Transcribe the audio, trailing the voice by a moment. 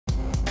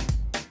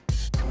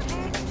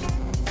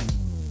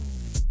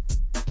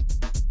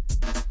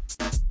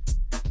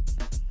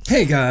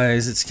Hey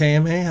guys, it's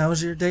KMA.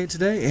 How's your day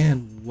today?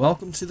 And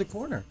welcome to the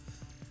corner.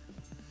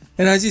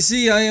 And as you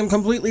see, I am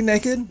completely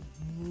naked,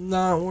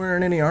 not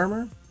wearing any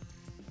armor.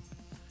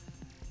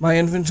 My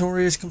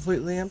inventory is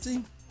completely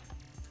empty.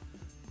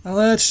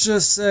 Let's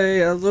just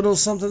say a little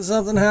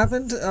something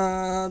happened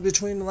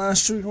between the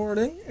last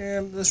recording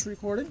and this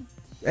recording,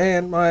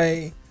 and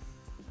my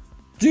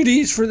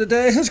duties for the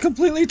day has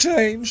completely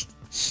changed.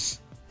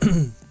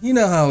 You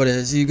know how it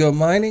is. You go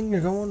mining, you're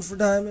going for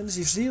diamonds,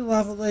 you see a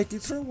lava lake, you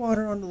throw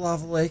water on the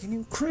lava lake, and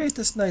you create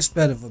this nice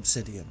bed of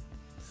obsidian.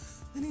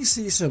 Then you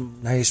see some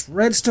nice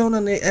redstone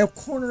on the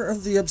corner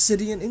of the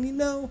obsidian, and you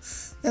know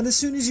that as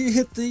soon as you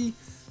hit the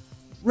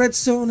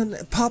redstone and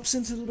it pops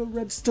into little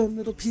redstone,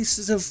 little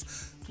pieces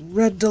of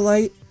red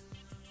delight,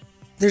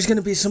 there's going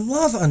to be some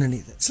lava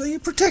underneath it. So you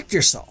protect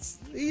yourself.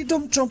 You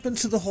don't jump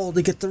into the hole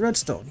to get the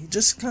redstone. You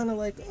just kind of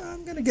like, oh,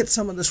 I'm going to get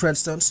some of this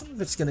redstone. Some of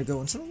it's going to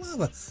go into the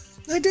lava.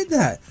 I did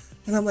that.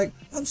 And I'm like,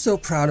 I'm so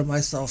proud of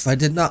myself. I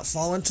did not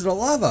fall into the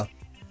lava.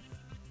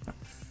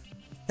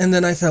 And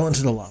then I fell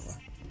into the lava.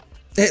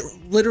 It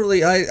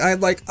literally, I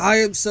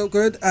am so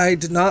good. I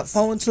did not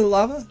fall into the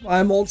lava.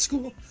 I'm old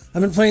school.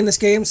 I've been playing this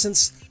game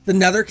since the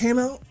Nether came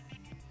out.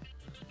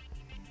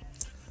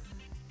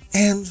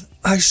 And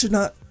I should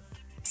not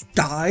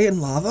die in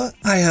lava.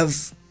 I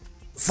have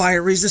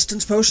fire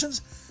resistance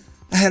potions.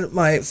 I had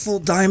my full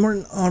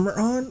diamond armor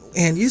on,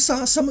 and you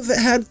saw some of it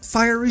had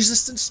fire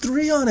resistance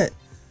 3 on it.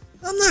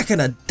 I'm not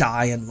gonna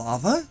die in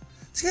lava.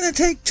 It's gonna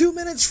take 2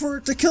 minutes for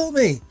it to kill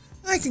me.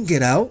 I can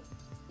get out.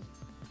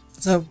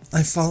 So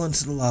I fall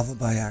into the lava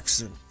by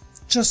accident,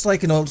 just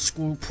like an old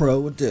school pro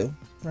would do,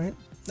 right?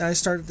 I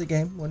started the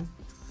game when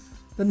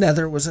the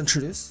Nether was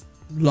introduced,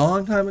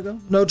 long time ago.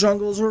 No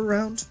jungles were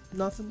around,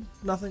 nothing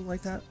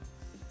like that.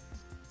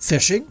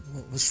 Fishing?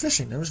 What was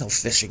fishing? There was no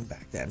fishing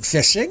back then.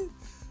 Fishing?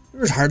 There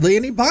was hardly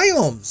any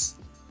biomes.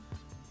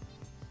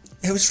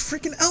 It was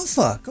freaking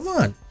alpha. Come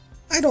on.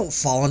 I don't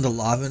fall into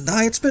lava and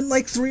die. It's been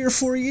like 3 or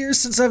 4 years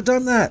since I've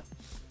done that.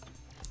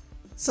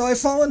 So I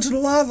fall into the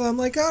lava. I'm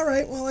like,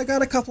 alright, well, I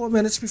got a couple of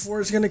minutes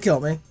before it's going to kill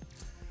me.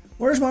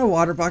 Where's my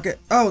water bucket?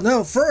 Oh,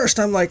 no, first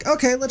I'm like,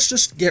 okay, let's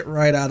just get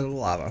right out of the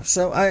lava.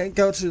 So I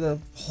go to the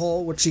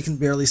hole, which you can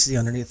barely see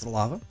underneath the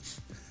lava.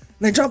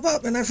 And I jump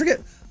up and I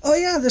forget, oh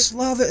yeah, this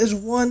lava is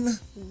one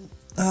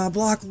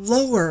block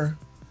lower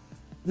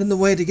than the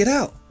way to get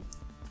out.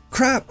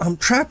 Crap, I'm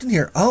trapped in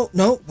here. Oh,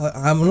 no, but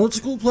I'm an old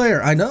school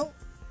player. I know.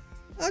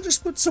 I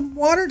just put some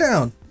water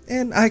down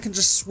and I can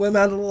just swim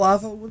out of the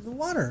lava with the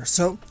water.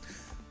 So,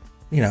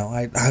 you know,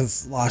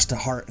 I've lost a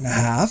heart and a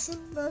half,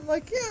 and I'm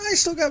like, yeah, I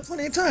still got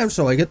plenty of time.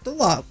 So I get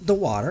the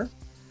water.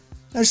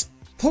 I just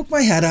poke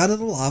my head out of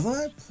the lava.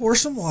 I pour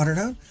some water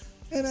down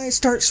and I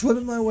start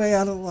swimming my way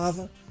out of the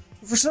lava.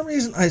 For some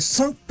reason, I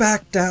sunk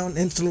back down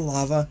into the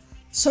lava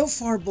so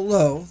far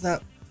below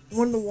that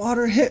when the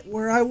water hit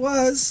where I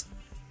was,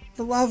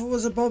 the lava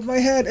was above my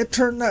head. It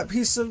turned that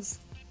piece of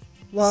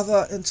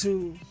lava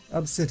into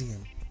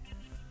obsidian.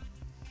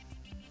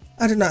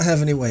 I did not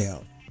have any way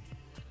out.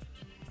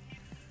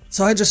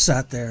 So I just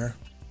sat there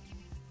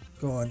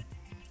going,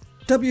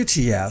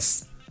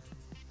 WTF,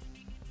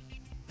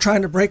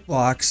 trying to break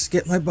blocks,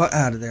 get my butt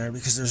out of there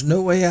because there's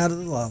no way out of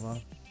the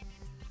lava.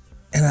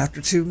 And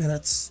after 2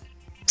 minutes,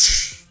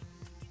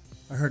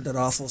 I heard that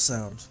awful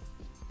sound.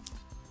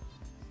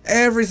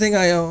 Everything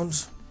I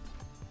owned,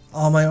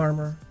 all my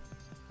armor,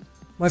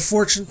 my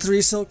Fortune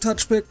 3 Silk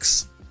Touch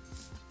Picks,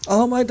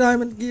 all my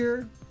diamond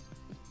gear,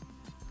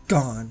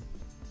 gone.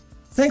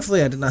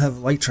 Thankfully, I did not have a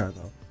light char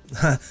though.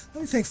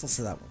 I'm thankful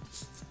for that one.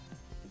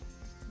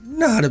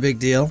 Not a big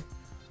deal,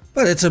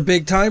 but it's a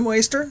big time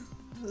waster.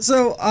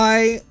 So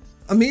I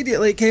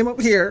immediately came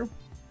up here.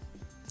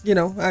 You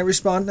know, I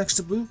respawned next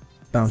to blue.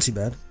 Bouncy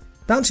bed.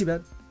 Bouncy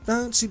bed.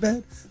 Bouncy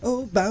bed.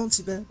 Oh,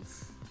 bouncy bed.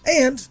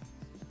 And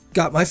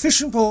got my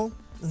fishing pole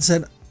and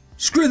said,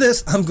 screw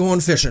this, I'm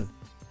going fishing.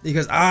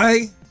 Because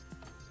I'm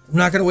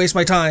not going to waste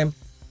my time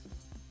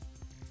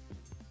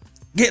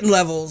getting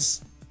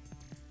levels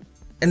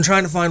and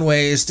trying to find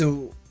ways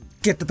to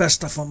get the best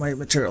stuff on my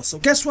material. So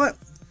guess what?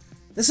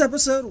 This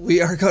episode, we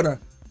are going to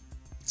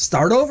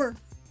start over.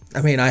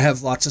 I mean, I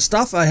have lots of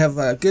stuff. I have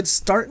a good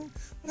starting,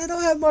 but I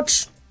don't have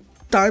much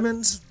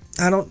diamonds.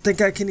 I don't think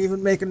I can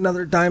even make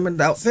another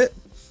diamond outfit.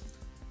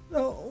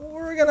 So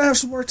we're going to have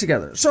some work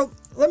together. So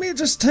let me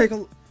just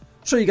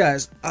show you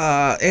guys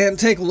and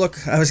take a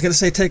look. I was going to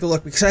say take a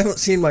look because I haven't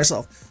seen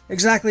myself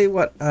exactly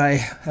what I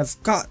have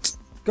got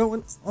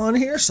going on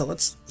here. So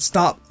let's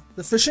stop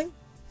the fishing.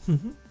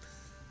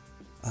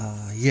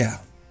 Yeah.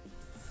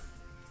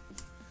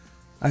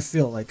 I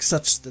feel like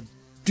such the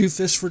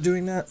doofus for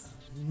doing that.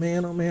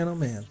 Man, oh man, oh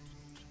man.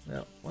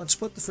 Now, let's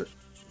put the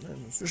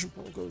fishing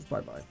pole goes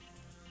bye-bye.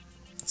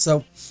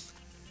 So,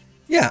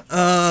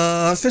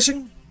 yeah,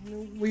 fishing.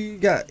 We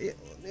got, you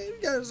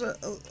guys,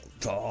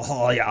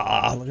 oh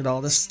yeah, look at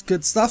all this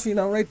good stuff, you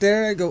know, right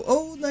there. I go,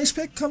 oh, nice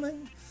pick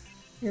coming,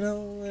 you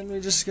know, and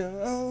we just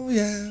go, oh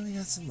yeah, we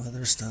got some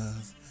other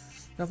stuff.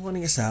 Got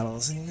plenty of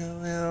saddles, and you go,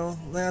 well,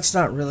 that's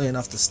not really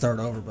enough to start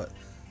over, but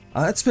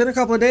It's been a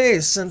couple of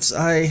days since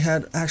I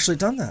had actually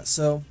done that,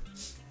 so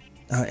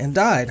and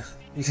died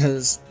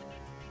because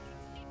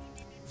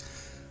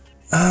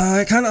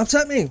it kind of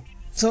upset me.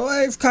 So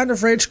I've kind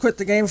of rage quit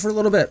the game for a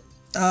little bit.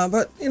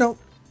 But you know,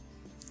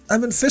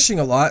 I've been fishing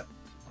a lot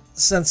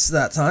since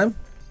that time,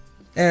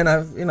 and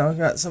I've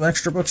got some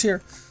extra books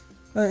here.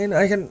 I mean,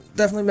 I can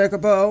definitely make a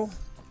bow.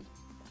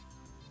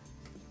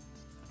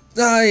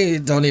 I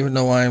don't even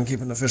know why I'm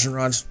keeping the fishing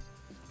rods.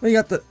 We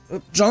got the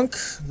junk,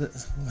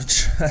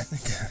 which I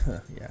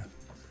think,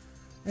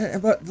 yeah.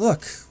 But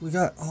look, we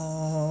got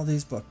all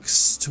these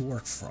books to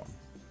work from.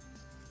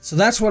 So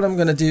that's what I'm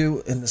going to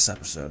do in this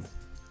episode.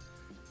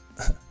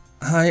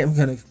 I am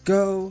going to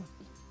go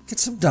get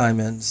some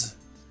diamonds,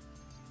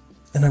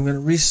 and I'm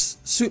going to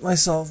suit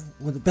myself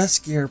with the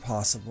best gear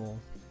possible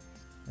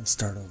and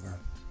start over.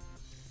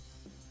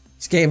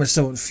 This game is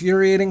so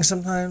infuriating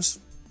sometimes,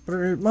 but it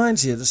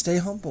reminds you to stay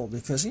humble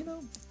because, you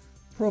know,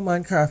 pro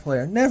Minecraft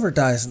player never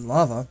dies in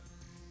lava.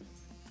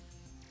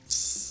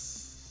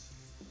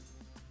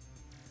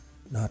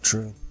 Not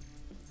true.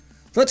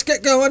 Let's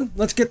get going.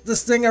 Let's get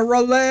this thing a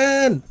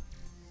rolling.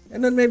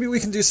 And then maybe we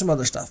can do some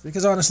other stuff.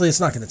 Because honestly, it's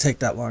not going to take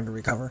that long to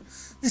recover.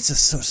 It's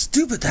just so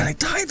stupid that I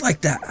died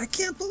like that. I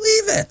can't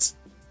believe it.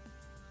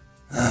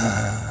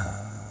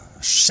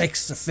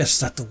 Shakes the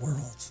fist at the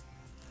world.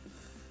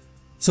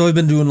 So I've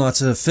been doing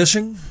lots of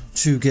fishing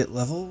to get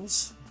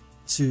levels,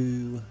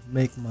 to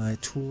make my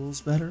tools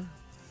better.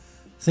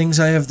 Things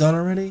I have done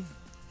already.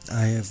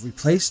 I have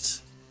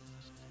replaced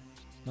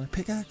my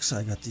pickaxe.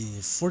 I got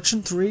the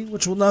Fortune 3,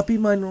 which will not be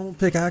my normal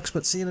pickaxe,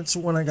 but seeing it's the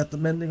one I got the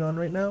mending on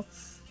right now,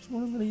 it's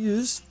what I'm going to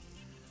use.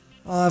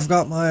 I've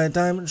got my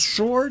diamond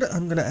sword.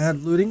 I'm going to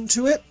add looting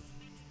to it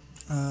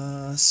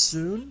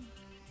soon.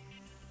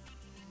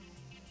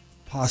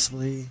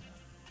 Possibly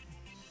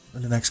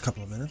in the next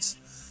couple of minutes.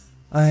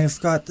 I've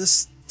got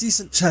this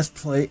decent chest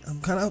plate.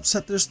 I'm kind of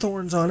upset there's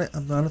thorns on it.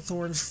 I'm not a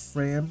thorns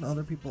fan.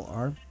 Other people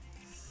are.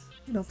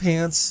 You know,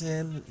 pants,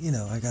 and, you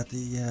know, I got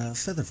the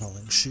feather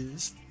falling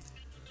shoes.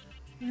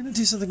 I'm going to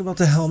do something about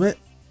the helmet.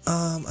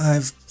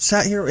 I've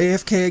sat here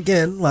AFK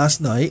again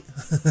last night.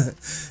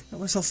 Got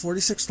myself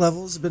 46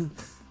 levels. Been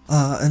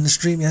in the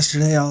stream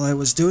yesterday, all I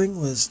was doing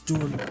was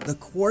doing the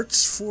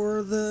quartz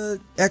for the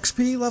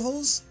XP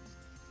levels.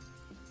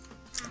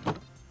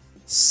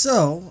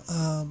 So,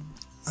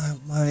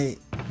 my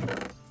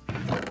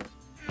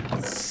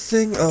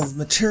thing of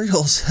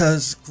materials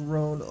has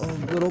grown a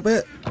little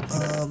bit.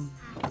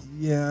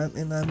 Yeah,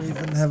 and I'm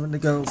even having to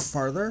go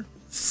farther.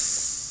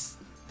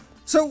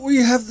 So we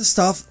have the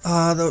stuff.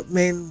 The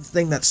main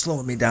thing that's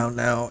slowing me down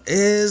now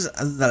is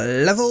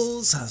the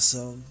levels.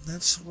 So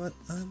that's what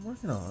I'm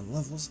working on,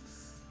 levels,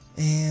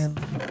 and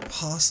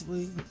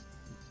possibly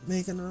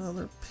making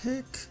another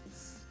pick.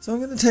 So I'm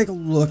going to take a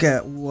look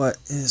at what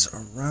is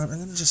around. I'm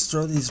going to just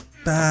throw these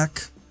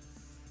back.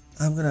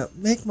 I'm going to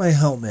make my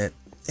helmet,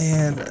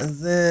 and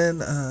then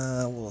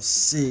we'll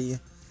see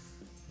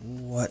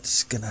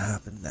what's going to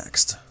happen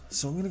next.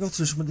 So I'm going to go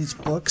through some of these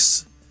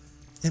books,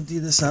 empty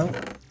this out,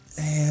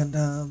 and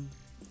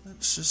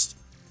let's just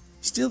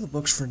steal the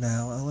books for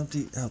now. I'll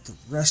empty out the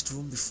rest of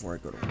them before I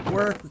go to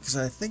work, because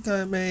I think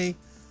I may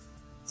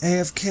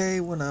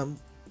AFK when I'm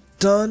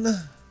done.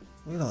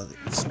 Look at all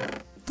these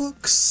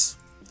books.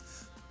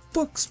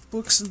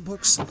 Books and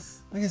books.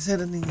 Like I said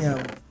in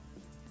the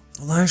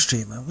live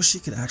stream, I wish you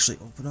could actually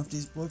open up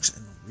these books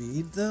and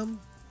read them.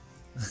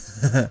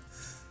 That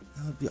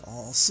would be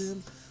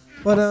awesome.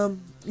 But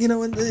you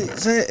know,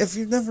 if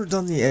you've never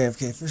done the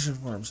AFK fishing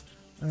forums,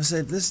 I would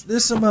say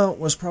this amount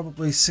was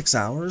probably 6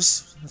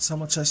 hours. That's how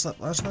much I slept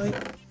last night.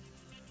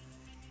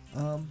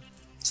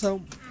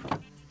 So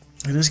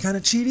it is kind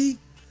of cheaty,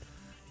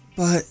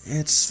 but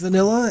it's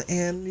vanilla,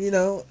 and you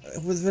know,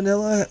 with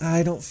vanilla,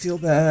 I don't feel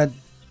bad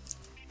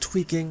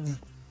tweaking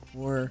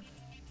or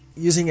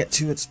using it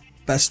to its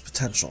best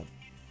potential.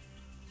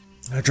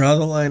 I draw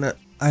the line at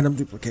item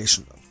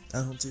duplication, though.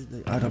 I don't do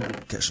the item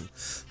duplication.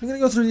 I'm gonna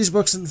go through these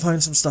books and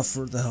find some stuff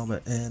for the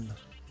helmet, and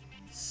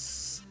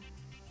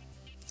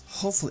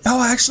hopefully...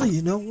 Oh, actually,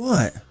 you know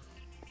what?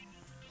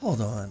 Hold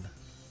on.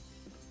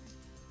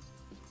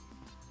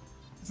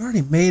 I've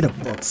already made a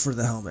book for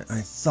the helmet,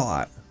 I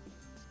thought.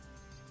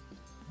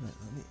 Wait,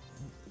 let me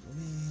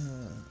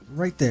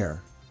right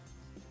there.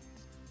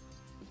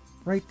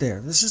 Right there.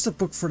 This is the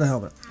book for the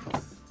helmet.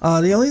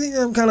 The only thing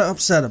that I'm kind of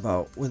upset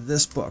about with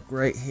this book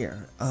right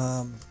here,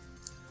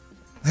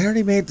 I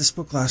already made this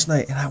book last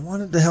night, and I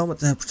wanted the helmet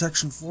to have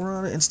protection 4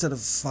 on it instead of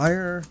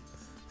fire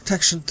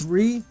protection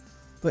 3,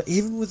 but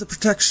even with the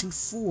protection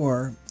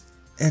 4,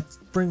 it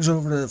brings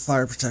over to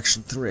fire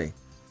protection 3.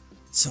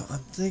 So I'm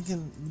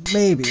thinking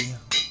maybe,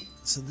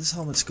 so this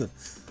helmet's good.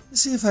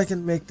 Let's see if I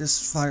can make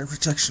this fire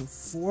protection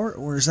 4,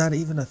 or is that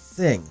even a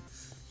thing?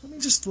 Let me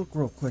just look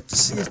real quick to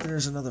see if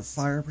there's another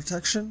fire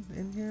protection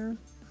in here.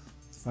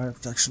 Fire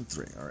protection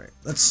 3. Alright,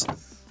 let's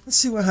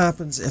see what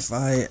happens if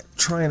I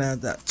try and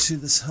add that to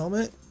this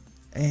helmet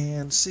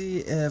and see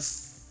if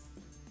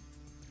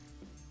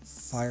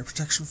fire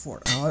protection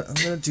 4. I'm going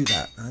to do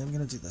that. I'm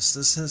going to do this.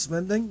 This says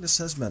mending. This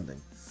says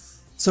mending.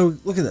 So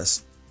look at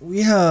this.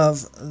 we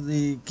have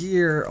the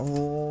gear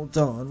all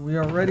done. We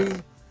are ready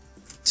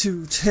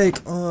to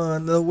take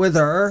on the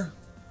Wither.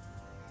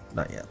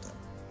 Not yet, though.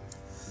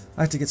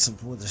 I have to get some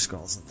Wither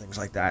skulls and things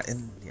like that.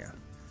 And yeah,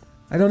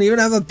 I don't even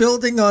have a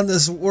building on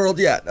this world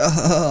yet.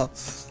 I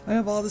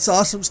have all this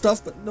awesome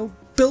stuff, but no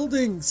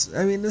buildings.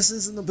 I mean, this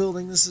isn't a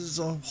building. This is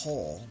a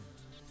hall.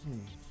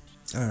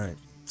 Alright,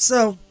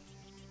 so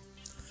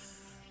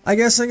I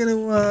guess I'm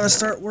going to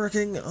start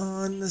working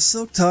on the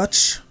Silk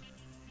Touch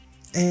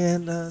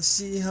and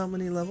see how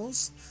many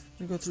levels. I'm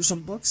going to go through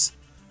some books.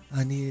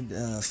 I need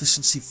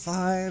efficiency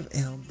 5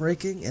 and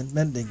breaking and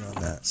mending on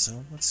that.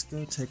 So let's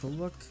go take a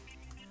look.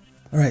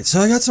 Alright, so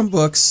I got some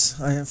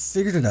books. I have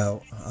figured it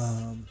out.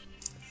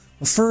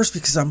 Well, first,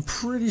 because I'm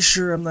pretty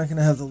sure I'm not going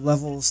to have the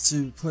levels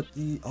to put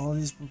all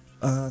these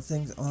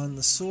things on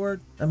the sword.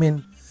 I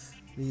mean,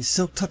 the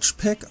Silk Touch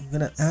pick, I'm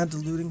going to add the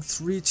looting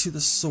 3 to the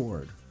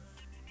sword.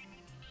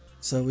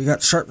 So we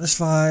got sharpness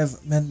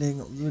 5,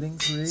 mending, looting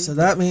 3. So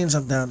that means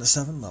I'm down to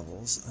 7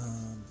 levels.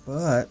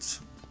 But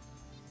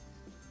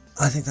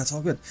I think that's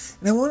all good.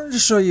 And I wanted to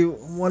show you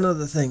one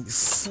other thing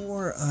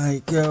before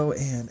I go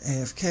and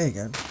AFK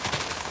again.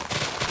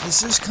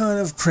 This is kind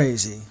of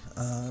crazy.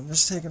 I'm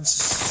just taking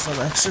some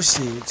extra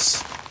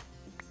seeds.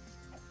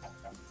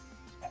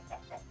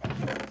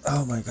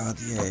 Oh my god,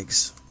 the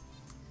eggs.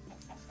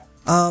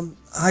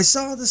 I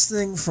saw this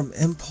thing from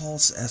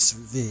Impulse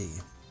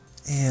SV,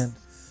 and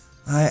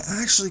I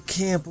actually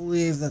can't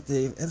believe that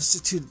they've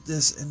instituted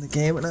this in the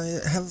game, and I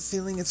have a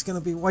feeling it's going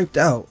to be wiped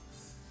out.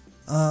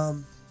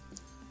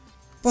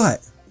 But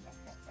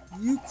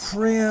you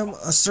cram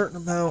a certain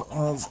amount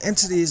of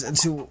entities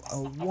into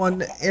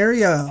one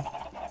area,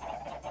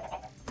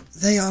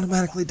 they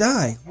automatically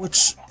die,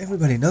 which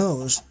everybody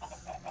knows.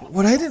 But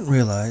what I didn't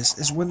realize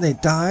is when they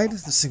died,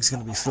 this thing's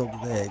going to be filled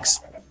with eggs.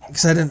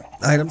 Because I didn't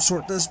item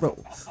sort this, but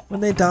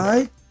when they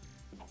die,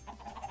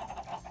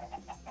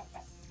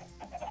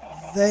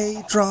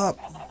 they drop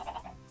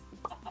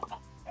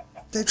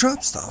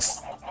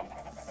stuff.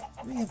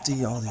 Let me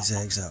empty all these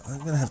eggs out. I'm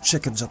going to have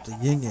chickens up the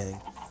yin-yang.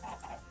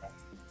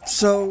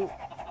 So,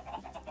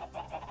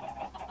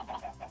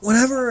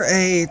 whenever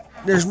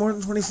there's more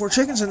than 24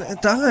 chickens and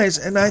it dies,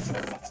 and I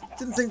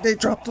didn't think they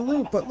dropped the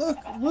loot, but look,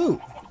 loot.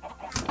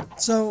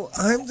 So,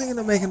 I'm thinking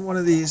of making one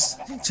of these,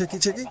 hey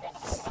chickie,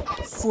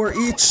 for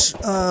each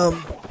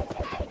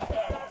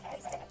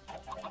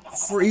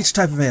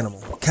type of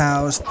animal.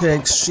 Cows,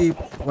 pigs, sheep,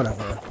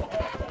 whatever.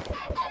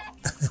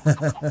 I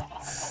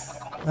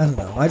don't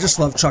know, I just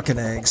love chucking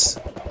eggs.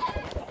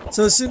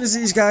 So as soon as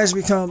these guys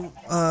become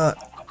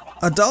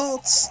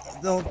adults,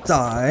 they'll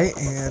die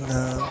and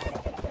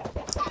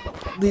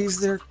leave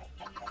their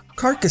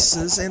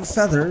carcasses and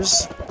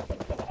feathers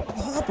in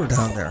the hopper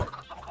down there.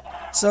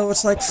 So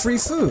it's like free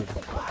food.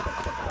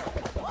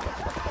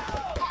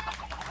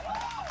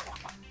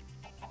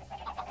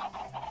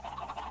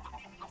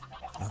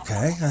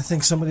 Okay, I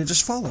think somebody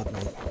just followed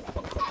me.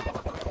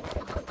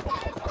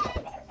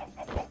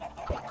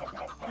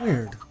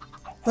 Weird.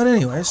 But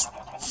anyways.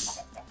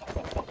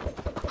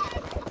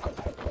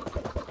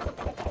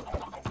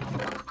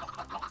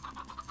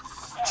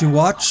 You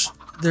watch,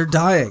 they're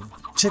dying.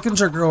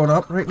 Chickens are growing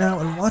up right now,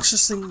 and watch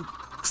this thing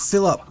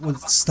fill up with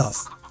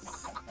stuff.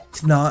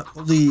 Cannot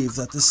believe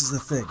that this is a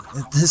thing.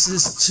 This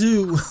is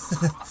too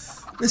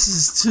this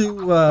is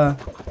too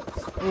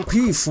OP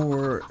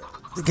for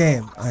the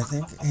game, I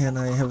think, and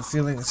I have a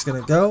feeling it's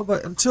gonna go,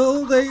 but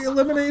until they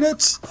eliminate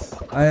it,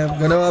 I am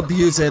gonna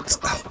abuse it.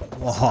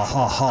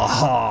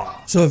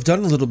 So I've done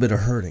a little bit of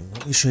herding.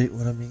 Let me show you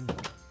what I mean.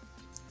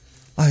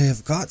 I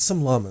have got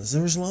some llamas.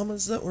 There was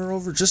llamas that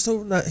were just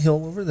over that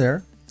hill over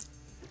there.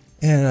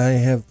 And I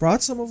have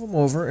brought some of them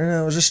over, and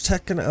I was just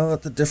checking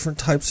out the different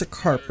types of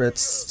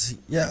carpets.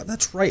 Yeah,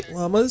 that's right,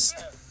 llamas.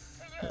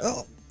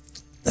 Oh,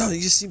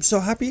 you seem so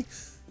happy.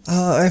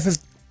 I have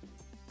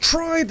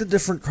tried the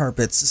different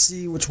carpets to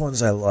see which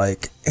ones I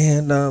like.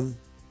 And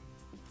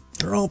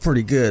they're all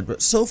pretty good.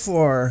 But so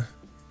far,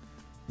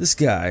 this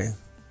guy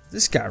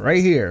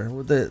right here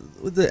with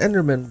the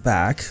Enderman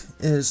back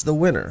is the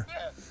winner.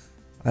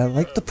 I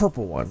like the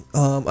purple one.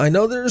 I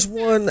know there's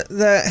one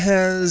that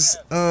has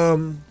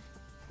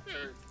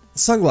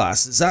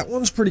sunglasses. That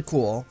one's pretty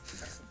cool.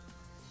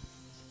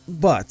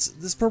 But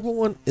this purple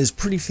one is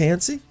pretty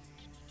fancy.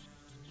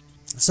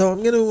 So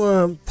I'm going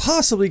to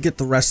possibly get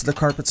the rest of the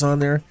carpets on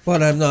there.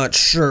 But I'm not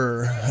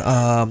sure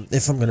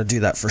if I'm going to do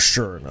that for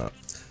sure or not.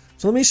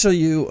 So let me show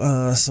you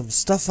some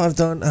stuff I've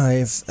done.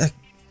 I've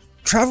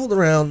traveled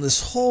around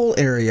this whole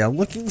area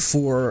looking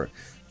for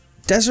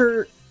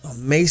desert, a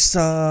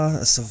mesa,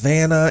 a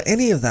savanna,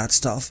 any of that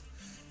stuff,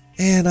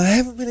 and I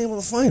haven't been able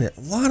to find it.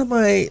 A lot of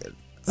my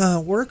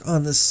work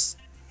on this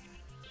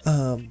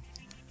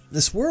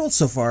this world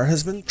so far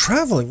has been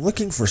traveling,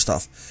 looking for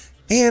stuff,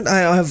 and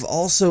I have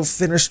also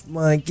finished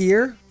my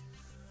gear.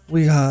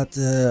 We got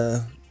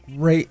the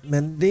great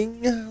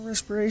mending,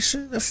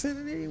 respiration,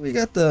 affinity. We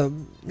got the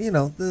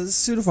the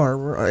suit of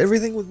armor,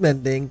 everything with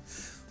mending.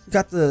 We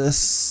got the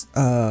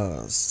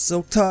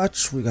silk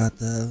touch. We got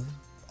the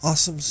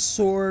awesome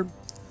sword.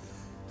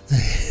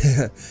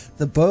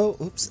 the bow.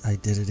 Oops, I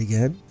did it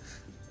again.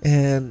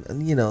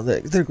 And you know,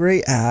 the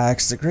great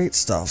axe, the great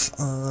stuff.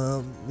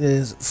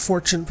 Is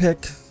fortune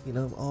pick. You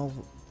know, all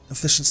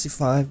efficiency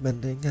 5,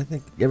 mending. I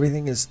think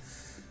everything is,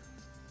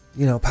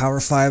 you know, power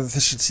 5,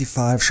 efficiency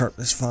 5,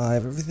 sharpness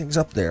 5. Everything's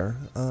up there.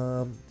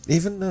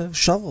 Even the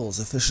shovels,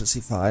 efficiency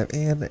 5,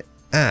 and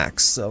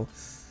axe. So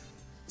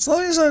as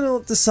long as I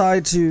don't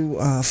decide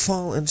to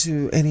fall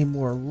into any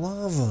more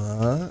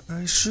lava,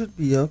 I should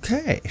be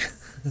okay.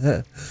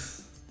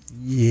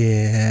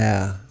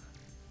 Yeah,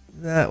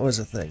 that was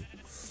a thing.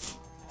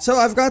 So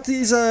I've got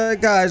these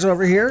guys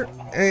over here,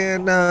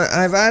 and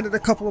I've added a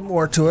couple of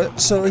more to it.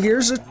 So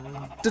here's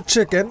the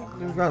chicken.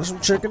 We've got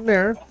some chicken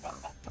there.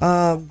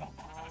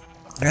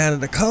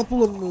 Added a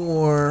couple of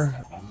more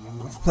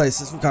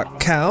places. We've got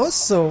cows.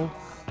 So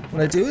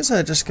what I do is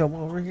I just come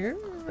over here.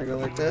 I go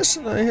like this,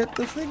 and I hit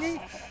the thingy.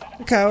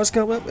 The cows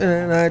come up,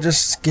 and I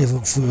just give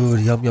them food.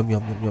 Yum, yum,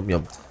 yum, yum, yum,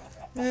 yum.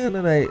 And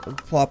then I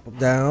plop them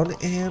down,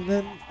 and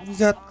then we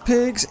got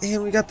pigs,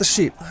 and we got the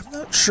sheep. I'm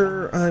not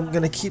sure I'm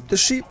going to keep the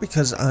sheep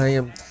because I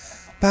am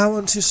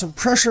bowing to some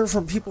pressure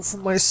from people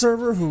from my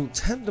server who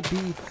tend to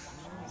be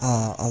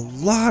a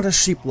lot of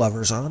sheep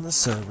lovers on the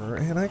server,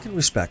 and I can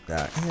respect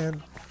that.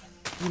 And,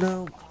 you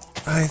know,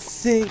 I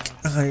think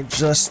I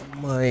just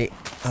might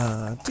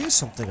do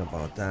something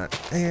about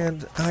that.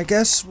 And I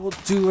guess we'll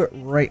do it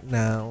right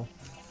now.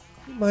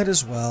 We might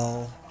as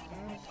well.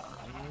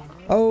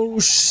 Oh,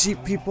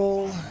 sheep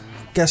people,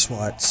 guess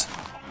what?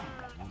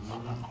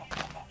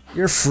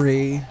 You're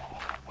free.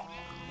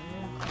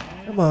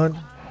 Come on.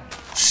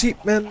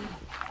 Sheepmen,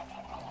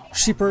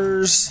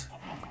 sheepers,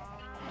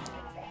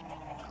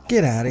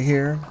 get out of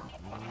here.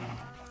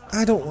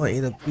 I don't want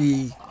you to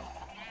be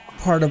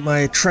part of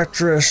my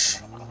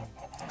treacherous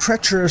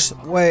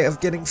way of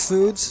getting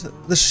foods.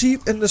 The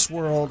sheep in this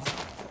world,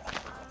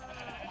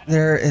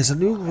 there is a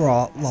new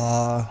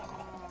law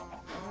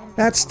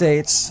that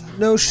states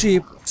no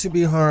sheep to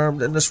be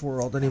harmed in this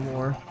world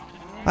anymore.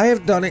 I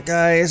have done it,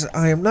 guys.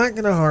 I am not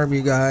going to harm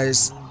you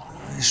guys.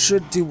 I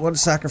should do one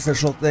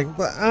sacrificial thing,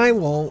 but I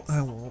won't.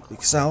 I won't,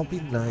 because I'll be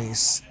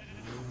nice.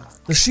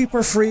 The sheep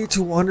are free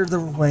to wander the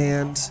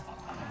land,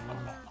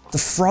 to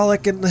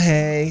frolic in the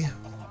hay.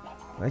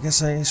 I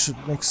guess I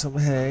should make some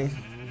hay.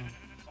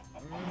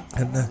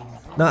 And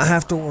not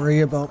have to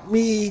worry about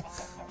me,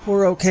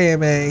 poor old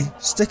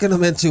KMA, sticking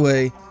them into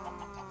a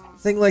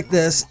thing like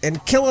this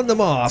and killing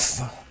them off.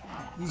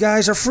 You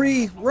guys are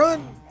free.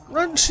 Run!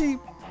 Run, sheep!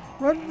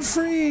 Run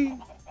free!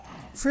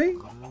 Free?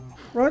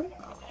 Run?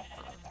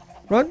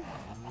 Run?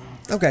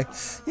 Okay,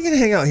 you can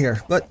hang out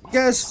here, but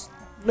guys,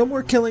 no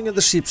more killing of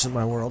the sheeps in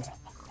my world.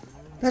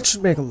 That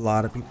should make a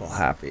lot of people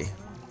happy.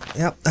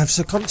 Yep, I've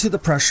succumbed to the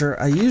pressure.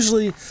 I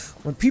usually,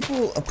 when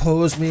people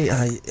oppose me,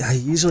 I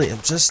usually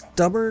am just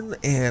stubborn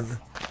and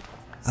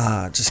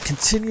just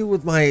continue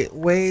with my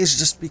ways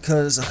just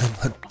because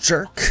I'm a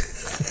jerk.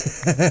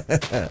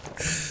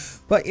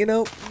 But you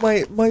know,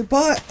 my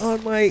bot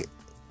on my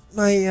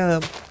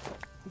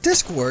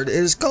Discord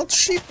is called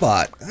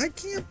Sheepbot. I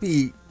can't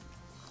be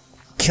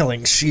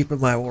killing sheep in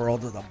my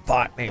world with a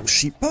bot named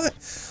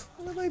Sheepbot.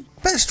 One of my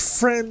best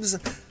friends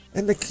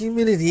in the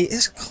community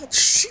is called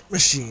Sheep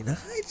Machine.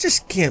 I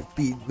just can't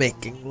be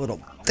making little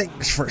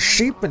things for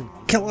sheep and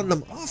killing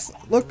them off.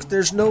 Look,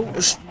 there's no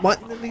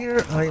mutton in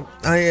here.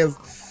 I have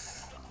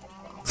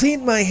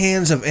cleaned my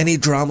hands of any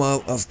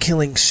drama of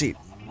killing sheep.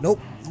 Nope,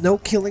 no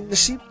killing the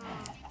sheep.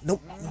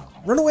 Nope.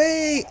 Run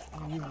away!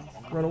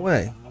 Run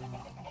away.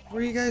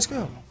 Where you guys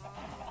go?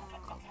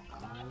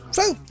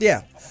 So,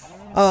 yeah.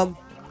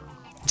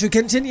 To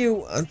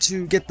continue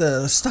to get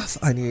the stuff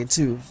I need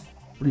to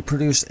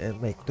reproduce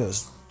and make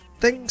those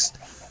things,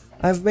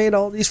 I've made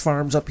all these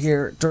farms up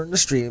here during the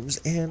streams,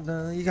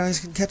 and you guys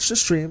can catch the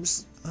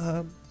streams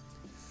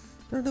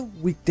during the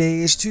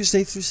weekdays,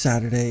 Tuesday through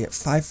Saturday at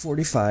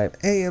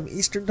 5:45 a.m.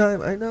 Eastern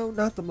Time. I know,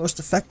 not the most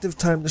effective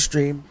time to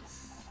stream,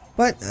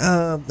 but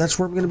that's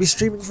where I'm going to be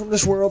streaming from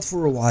this world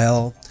for a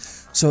while.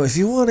 So if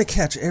you want to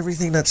catch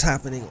everything that's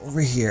happening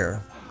over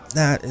here,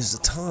 that is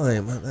the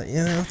time that you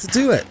have to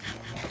do it.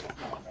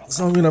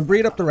 So I'm going to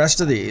breed up the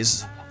rest of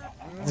these.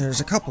 There's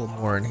a couple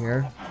more in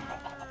here.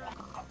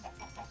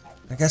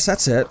 I guess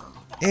that's it.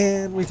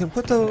 And we can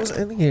put those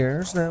in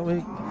here. So now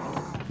we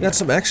got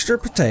some extra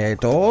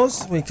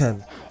potatoes. We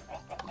can...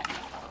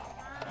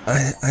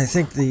 I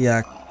think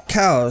the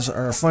cows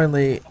are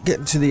finally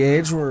getting to the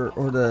age or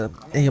the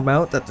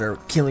amount that they're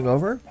keeling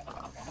over.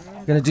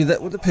 Gonna do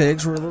that with the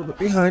pigs. We're a little bit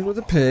behind with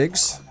the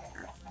pigs.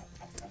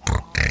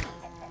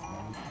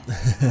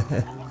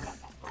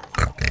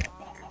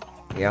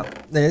 Yeah,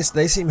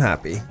 they seem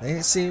happy.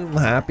 They seem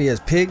happy as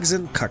pigs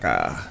and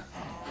caca.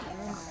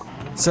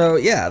 So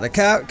yeah, the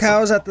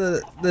cows at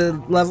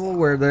the level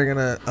where they're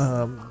gonna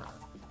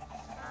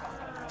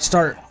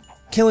start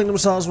killing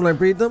themselves when I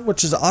breed them,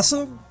 which is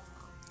awesome.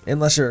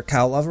 Unless you're a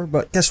cow lover,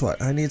 but guess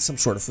what? I need some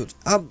sort of food.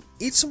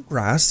 Eat some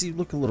grass. You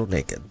look a little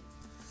naked.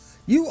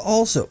 You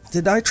also,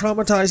 did I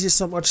traumatize you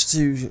so much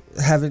to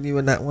having you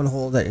in that one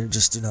hole that you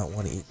just do not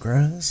want to eat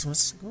grass?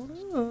 What's going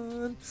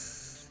on?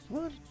 Come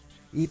on.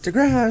 Eat the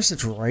grass.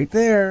 It's right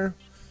there.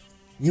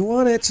 You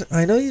want it.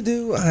 I know you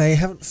do. I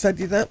haven't fed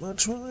you that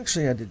much. Well,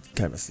 actually, I did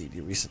kind of feed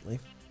you recently.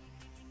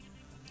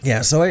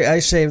 Yeah, so I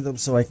shaved them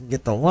so I can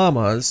get the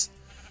llamas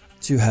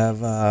to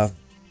have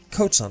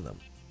coats on them.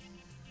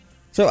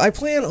 So I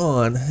plan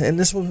on, and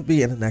this will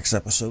be in the next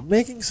episode,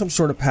 making some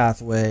sort of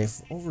pathway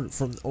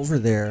from over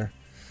there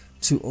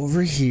to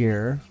over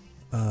here.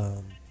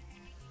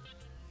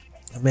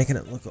 Making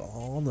it look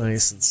all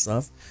nice and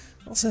stuff.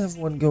 I also have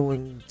one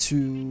going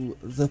to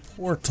the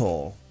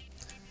portal.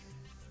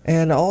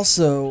 And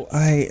also,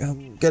 I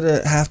am going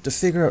to have to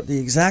figure out the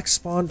exact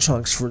spawn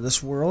chunks for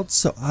this world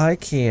so I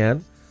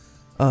can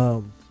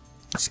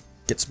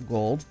get some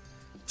gold.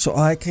 So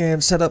I can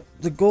set up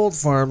the gold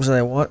farms that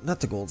I want. Not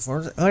the gold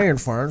farms, iron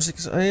farms.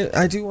 Because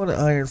I do want an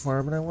iron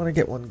farm and I want to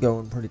get one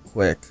going pretty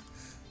quick.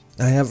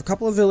 I have a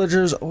couple of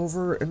villagers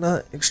over in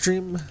the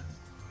extreme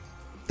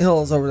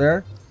hills over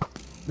there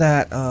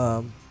that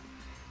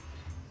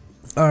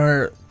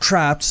are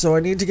trapped, so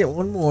I need to get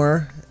one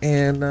more,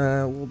 and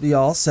we'll be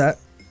all set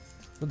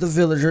with the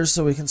villagers,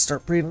 so we can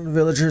start breeding the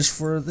villagers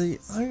for the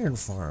iron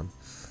farm.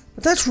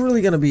 But that's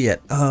really going to be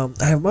it.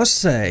 I must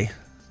say,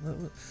 let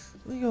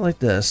me go like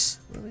this.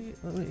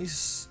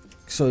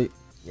 So,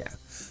 yeah.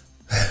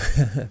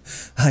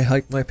 I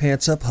hike my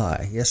pants up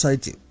high. Yes, I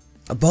do.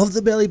 Above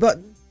the belly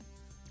button.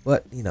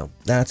 But, you know,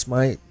 that's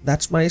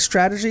my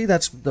strategy.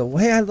 That's the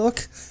way I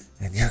look.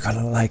 And you're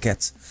gonna like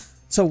it.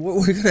 So what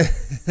we're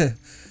gonna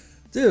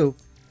do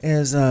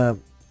is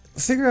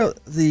figure out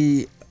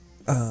the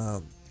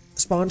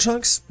spawn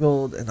chunks,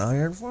 build an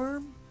iron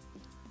farm,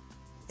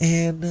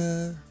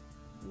 and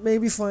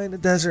maybe find a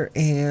desert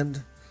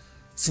and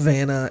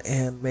savanna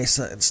and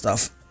mesa and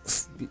stuff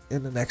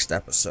in the next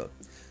episode.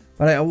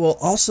 But I will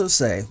also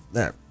say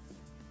that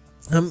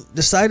I'm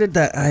decided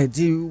that I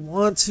do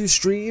want to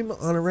stream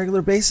on a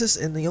regular basis,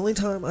 and the only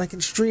time I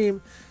can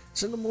stream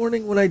is in the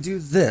morning when I do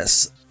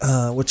this.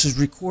 Which is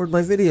record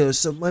my videos,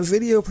 so my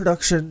video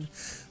production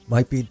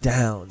might be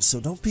down,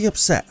 so don't be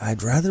upset.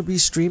 I'd rather be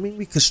streaming,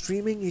 because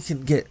streaming you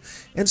can get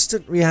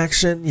instant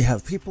reaction, you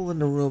have people in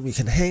the room, you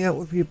can hang out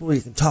with people, you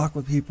can talk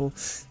with people.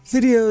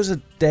 Videos a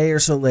day or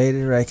so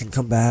later, I can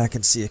come back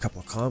and see a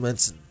couple of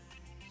comments and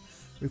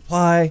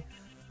reply,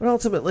 but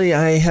ultimately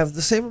I have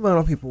the same amount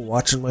of people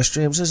watching my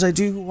streams as I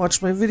do who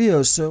watch my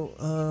videos, so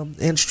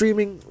and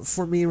streaming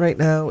for me right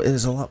now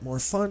is a lot more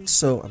fun,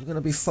 so I'm going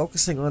to be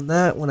focusing on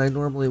that when I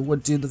normally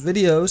would do the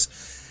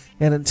videos.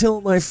 And until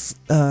my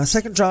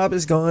second job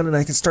is gone and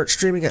I can start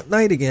streaming at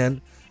night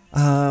again,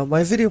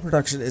 my video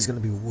production is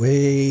going to be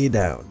way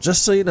down,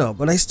 just so you know.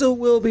 But I still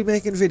will be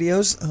making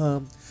videos.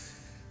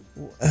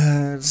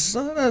 It's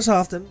not as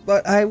often,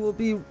 but I will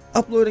be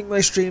uploading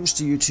my streams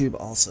to YouTube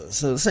also.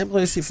 So the same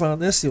place you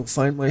found this, you'll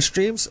find my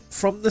streams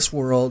from this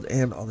world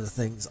and other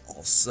things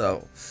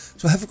also.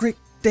 So have a great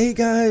day,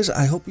 guys.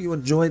 I hope you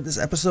enjoyed this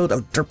episode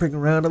of derping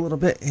around a little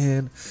bit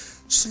and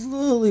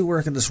slowly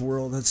working this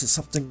world into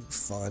something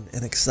fun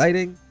and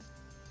exciting.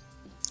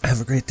 Have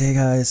a great day,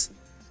 guys.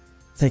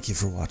 Thank you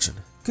for watching.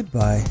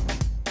 Goodbye.